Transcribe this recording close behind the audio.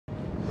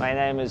My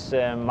name is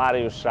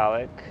Mariusz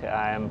Szalek.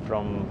 I am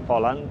from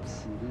Poland.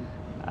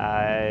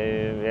 I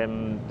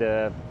am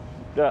the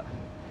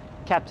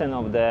captain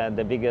of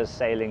the biggest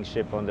sailing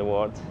ship on the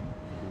world,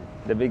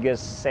 the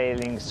biggest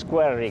sailing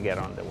square rigger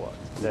on the world,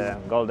 the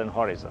Golden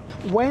Horizon.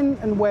 When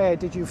and where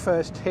did you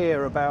first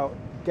hear about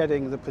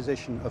getting the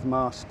position of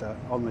master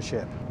on the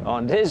ship?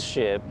 On this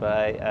ship,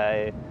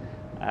 I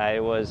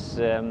was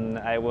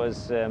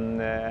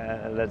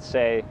let's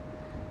say,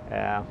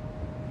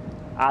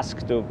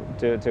 asked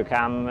to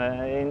come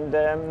in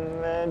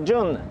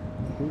June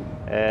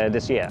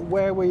this year.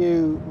 Where were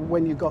you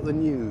when you got the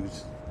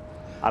news?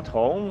 At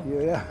home,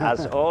 Yeah.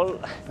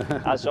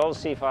 as all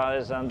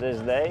seafarers on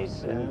these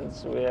days, and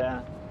we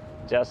are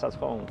just at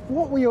home.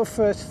 What were your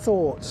first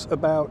thoughts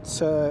about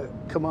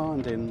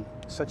commanding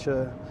such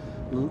a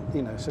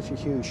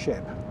huge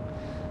ship?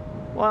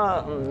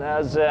 Well,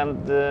 as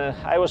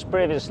I was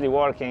previously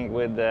working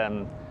with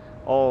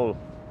all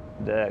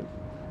the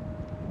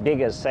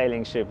biggest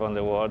sailing ship on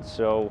the world,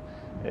 so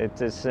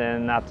it is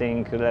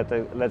nothing,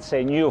 let's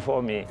say, new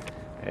for me.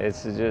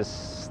 It's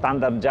just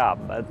standard job,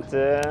 but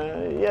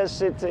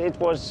yes, it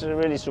was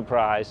really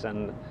surprised,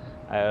 and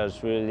I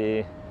was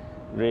really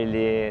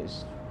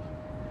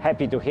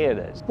happy to hear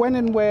this. When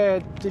and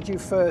where did you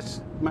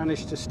first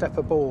manage to step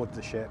aboard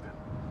the ship?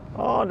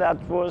 Oh, that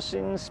was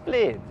in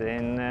Split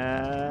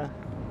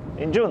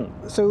in June.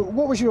 So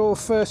what was your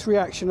first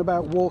reaction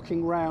about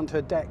walking round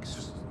her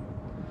decks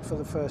for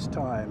the first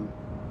time?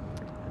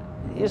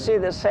 You see,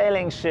 the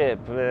sailing ship,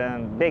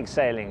 big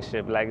sailing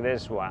ship like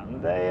this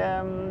one, they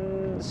are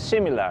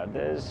similar.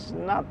 There's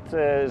not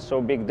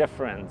so big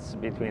difference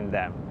between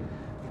them.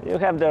 You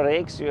have the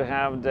rigs, you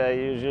have the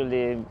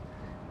usually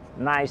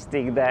nice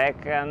thick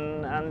deck,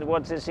 and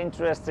what is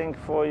interesting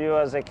for you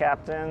as a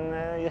captain,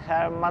 you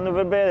have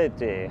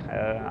maneuverability,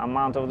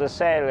 amount of the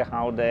sail,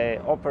 how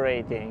they're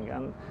operating,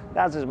 and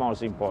that is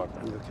most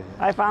important. Okay.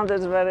 I found it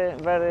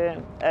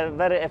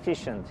very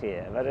efficient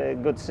here, very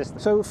good system.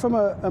 So from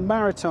a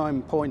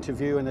maritime point of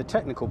view and a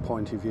technical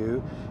point of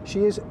view,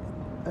 she is,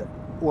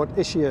 what,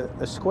 is she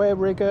a square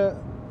rigger,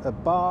 a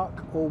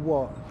barque, or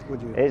what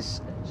would you?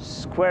 It's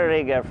square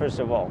rigger, first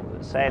of all,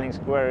 sailing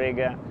square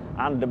rigger,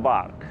 and the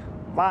barque.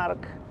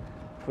 Barque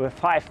with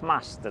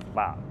 5-masted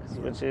barques,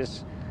 which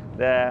is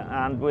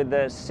and with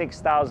the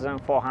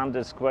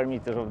 6,400 square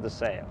meters of the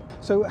sail.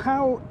 So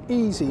how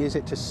easy is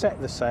it to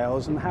set the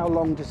sails, and how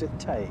long does it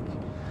take?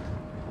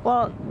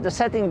 Well,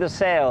 setting the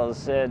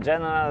sails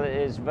generally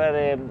is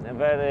very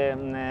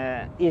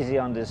easy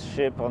on this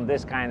ship, on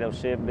this kind of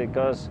ship,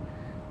 because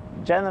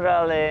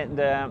generally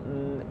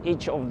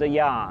each of the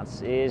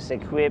yards is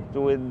equipped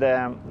with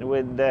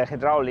the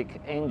hydraulic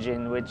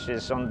engine, which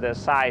is on the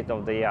side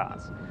of the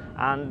yards,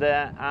 and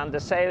the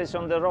sail is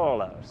on the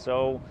roller.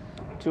 So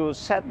to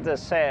set the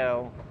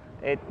sail,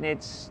 it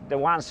needs, the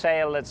one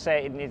sail, let's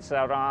say, it needs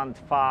around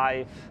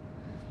 5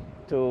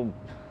 to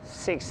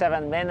 6,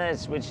 7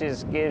 minutes, which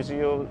gives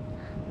you,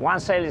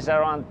 one sail is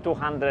around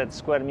 200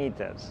 square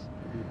meters.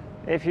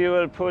 If you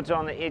will put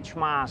on each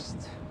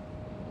mast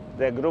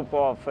the group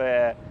of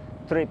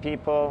 3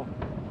 people,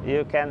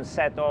 you can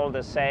set all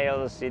the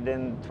sails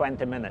within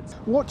 20 minutes.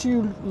 What do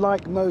you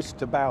like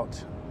most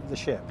about the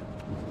ship?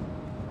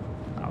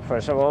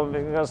 First of all,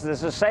 because this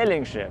is a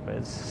sailing ship.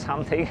 It's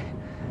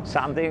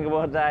something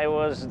what I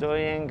was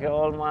doing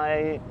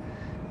I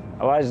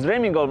was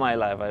dreaming all my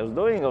life. I was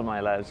doing all my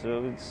life.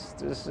 So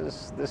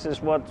this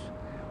is what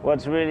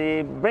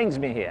really brings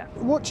me here.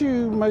 What do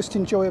you most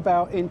enjoy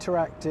about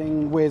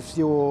interacting with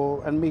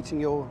and meeting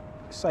your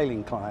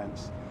sailing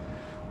clients?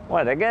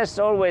 Well, the guests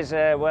always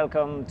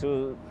welcome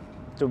to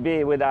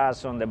be with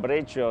us on the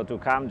bridge, or to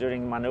come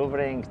during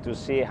maneuvering to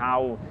see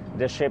how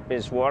the ship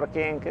is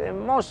working.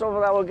 Most of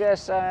our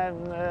guests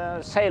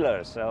are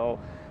sailors, so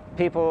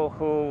people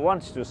who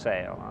want to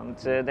sail, and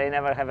they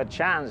never have a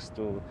chance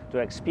to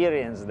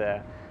experience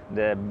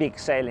the big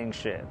sailing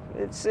ship.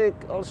 It's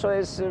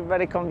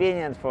very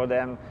convenient for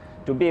them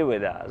to be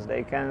with us.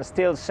 They can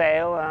still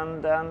sail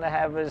and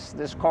have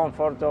this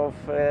comfort of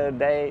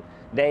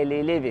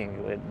daily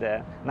living with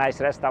the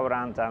nice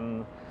restaurant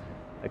and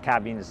the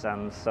cabins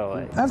and so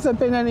on. Have there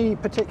been any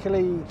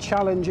particularly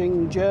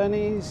challenging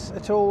journeys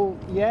at all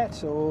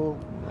yet, or?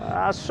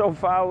 So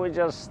far we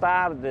just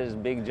started this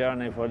big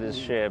journey for this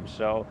ship,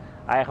 so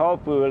I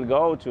hope we will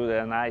go to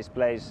the nice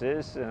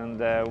places and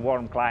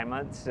warm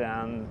climates,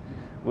 and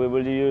we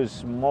will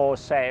use more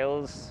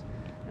sails.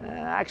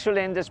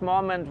 Actually, in this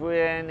moment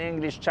we're in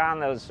English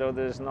Channel, so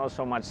there's not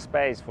so much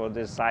space for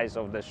this size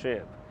of the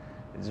ship.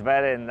 It's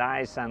very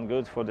nice and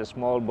good for the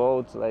small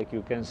boat, like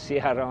you can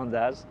see around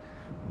us.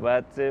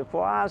 But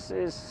for us,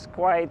 it's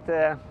quite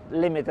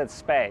limited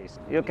space.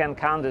 You can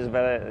count as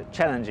very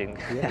challenging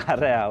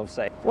area, I would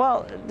say.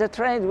 Well, the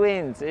Trade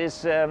Wind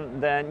is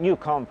the new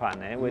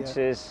company, which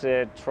is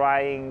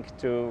trying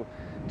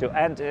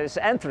is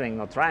entering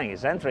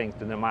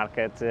to the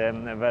market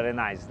very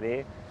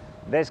nicely.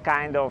 This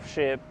kind of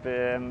ship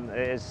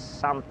is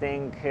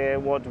something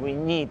what we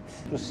need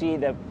to see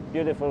the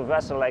beautiful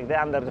vessel like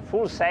that under the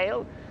full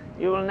sail.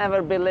 You will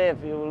never believe,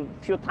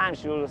 few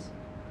times you will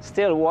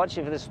still watch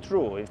if it's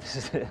true,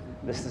 if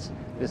this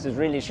is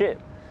really ship.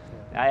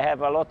 I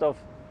have a lot of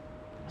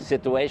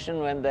situation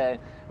when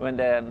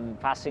the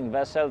passing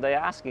vessel, they're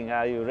asking,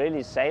 are you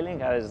really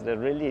sailing? Is the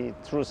really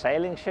true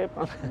sailing ship?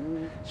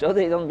 So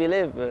they don't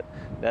believe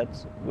that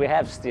we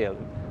have still,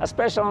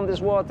 especially on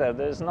this water.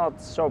 It's not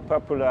so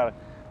popular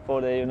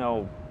for the, you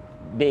know,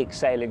 big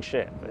sailing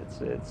ship.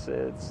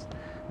 It's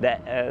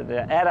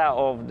the era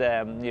of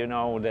the, you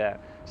know, the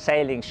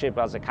sailing ship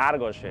as a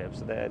cargo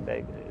ships,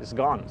 it's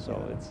gone.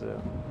 So it's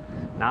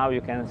now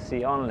you can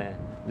see only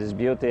this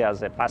beauty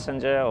as a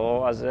passenger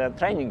or as a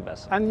training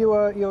vessel. And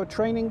you're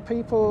training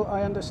people,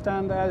 I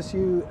understand, as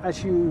you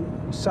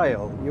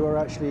sail. You are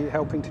actually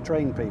helping to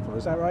train people.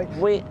 Is that right?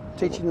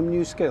 Teaching them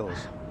new skills.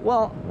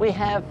 Well, we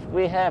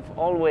have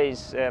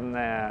always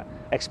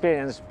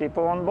experienced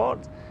people on board,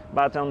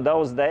 but on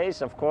those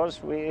days, of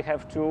course, we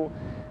have to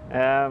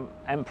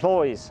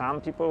employ some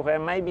people who are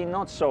maybe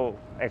not so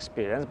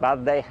experienced,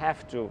 but they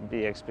have to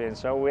be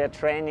experienced. So we are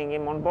training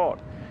him on board.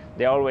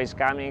 They're always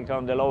coming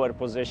on the lower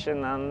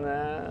position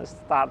and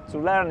start to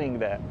learning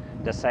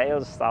the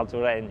sails, start to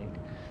training.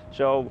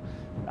 So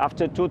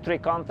after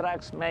 2-3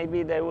 contracts,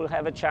 maybe they will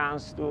have a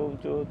chance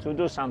to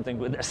do something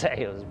with the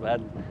sails, but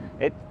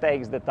it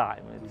takes the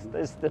time.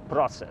 It's the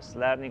process,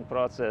 learning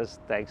process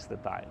takes the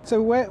time.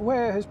 So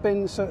where has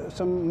been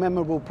some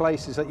memorable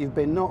places that you've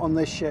been, not on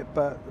this ship,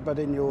 but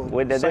in your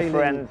with the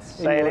different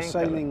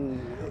sailing?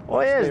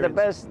 Oh yes,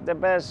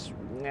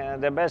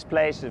 the best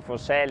places for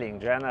sailing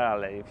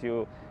generally,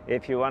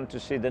 if you want to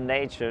see the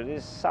nature,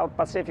 is South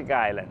Pacific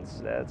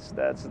Islands.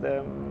 That's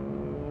the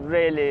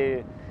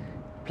really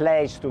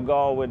place to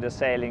go with the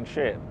sailing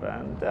ship.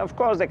 And of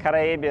course the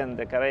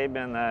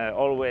Caribbean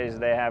always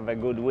they have a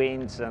good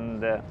winds,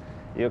 and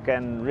you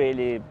can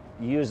really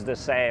use the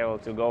sail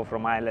to go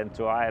from island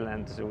to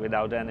island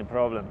without any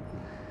problem.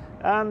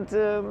 And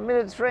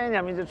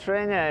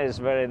Mediterranean is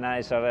very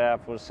nice area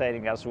for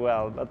sailing as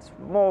well, but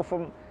more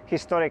from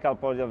historical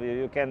point of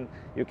view.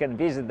 You can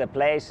visit the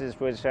places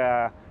which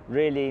are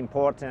really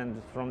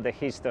important from the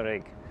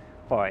historic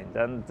point,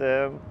 and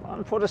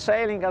for the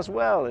sailing as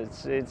well.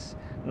 It's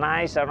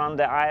nice around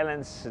the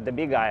islands, the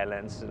big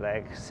islands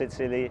like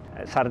Sicily,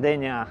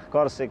 Sardinia,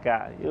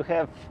 Corsica.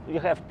 You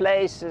have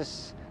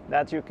places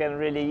that you can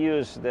really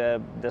use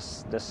the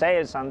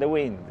sails and the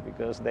wind,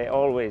 because there's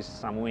always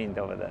some wind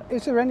over there.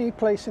 Is there any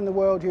place in the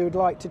world you would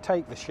like to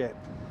take the ship?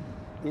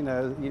 You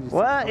know,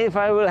 well, if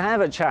I will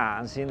have a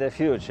chance in the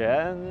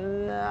future,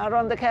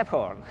 around the Cape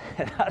Horn,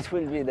 that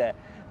will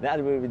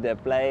be the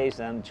place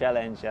and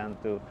challenge,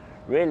 and to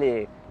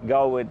really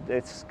go with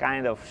this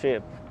kind of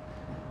ship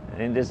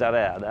in this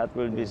area. That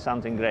will be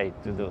something great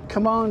to do.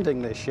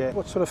 Commanding this ship,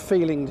 what sort of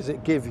feeling does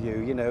it give you?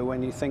 You know,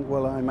 when you think,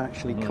 well, I'm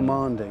actually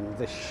commanding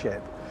this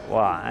ship.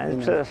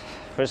 Well,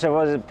 first of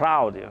all, it's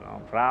proud. You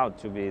know, proud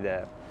to be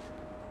the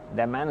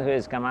man who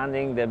is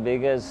commanding the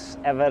biggest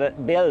ever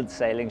built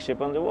sailing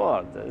ship on the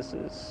world. This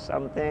is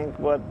something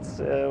what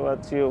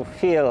you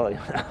feel, you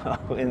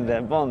know, in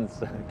the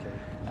bones.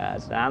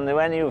 Okay. And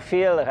when you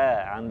feel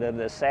her under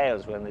the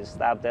sails, when they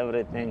start,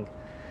 everything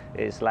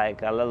is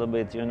like a little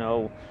bit, you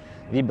know,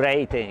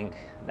 vibrating.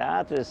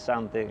 That is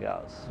something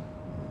else.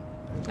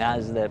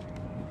 That's the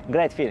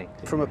great feeling.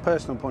 From a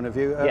personal point of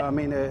view, I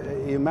mean,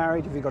 are you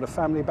married? Have you got a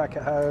family back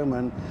at home?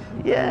 And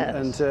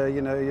yes. And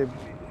you know,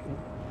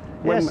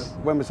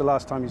 when was the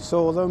last time you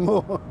saw them?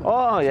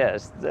 Oh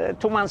yes,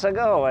 2 months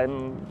ago.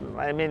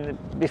 I mean,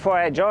 before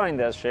I joined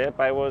the ship,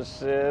 I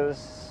was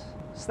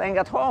staying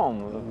at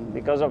home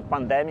because of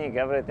pandemic.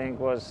 Everything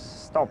was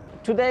stopped.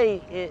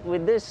 Today,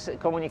 with this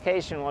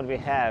communication, what we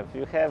have,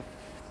 you have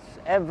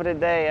every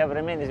day,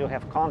 every minute, you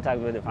have contact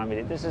with the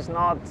family. This is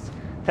not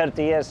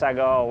 30 years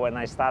ago when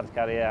I started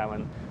career,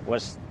 when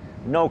was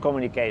no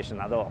communication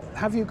at all.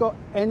 Have you got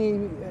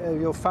any of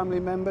your family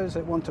members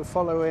that want to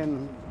follow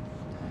in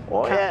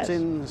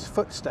Captain's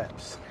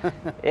footsteps?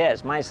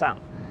 Yes, my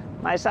son.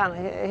 My son,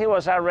 he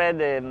was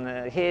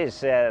already,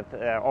 he's an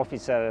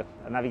officer,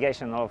 a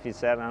navigation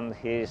officer, and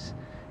he's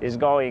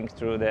going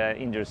through the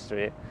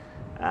industry.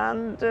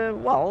 And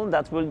well,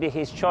 that will be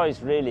his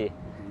choice really,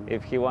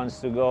 if he wants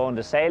to go on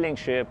the sailing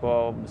ship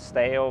or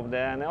stay on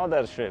the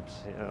other ships,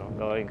 you know,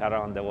 going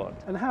around the world.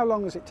 And how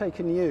long has it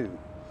taken you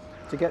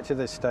to get to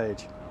this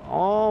stage?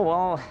 Oh,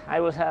 well, I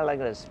will tell like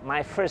this.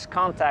 My first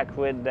contact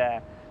with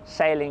the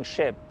sailing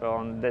ship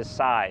on this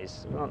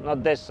size,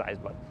 not this size,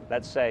 but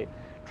let's say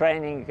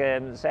training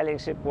sailing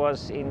ship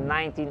was in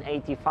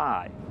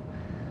 1985.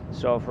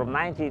 So from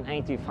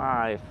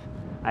 1985,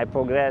 I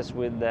progressed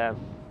with the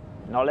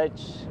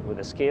knowledge, with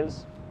the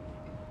skills,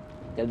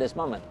 till this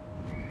moment.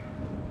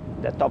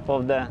 The top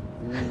of the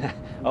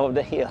of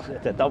the hill,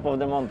 the top of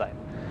the mountain.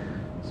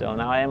 So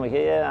now I am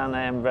here, and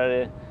I am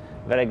very,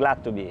 very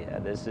glad to be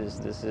here. This is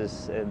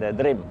the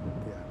dream,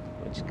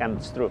 which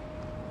comes true.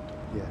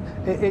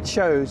 Yeah, it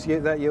shows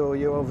that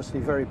you're obviously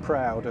very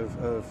proud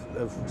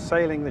of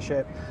sailing the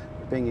ship,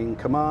 being in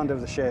command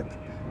of the ship,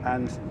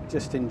 and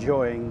just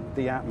enjoying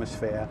the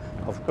atmosphere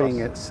of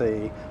being at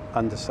sea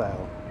under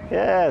sail.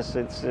 Yes,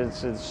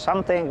 it's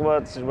something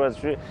what's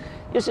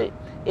you see,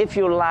 if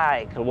you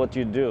like what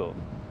you do,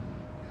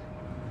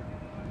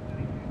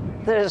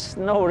 there's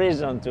no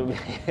reason to be,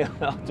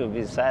 to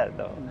be sad,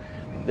 though.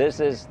 This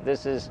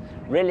is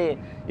really,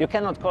 you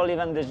cannot call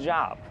even this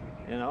job,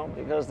 you know,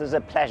 because there's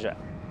a pleasure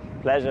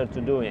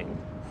to doing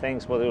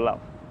things what you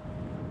love.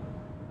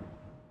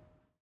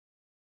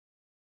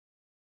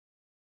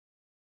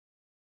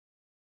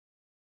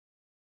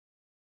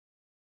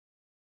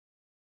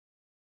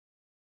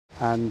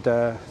 And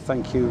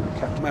thank you,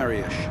 Captain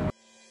Mariusz.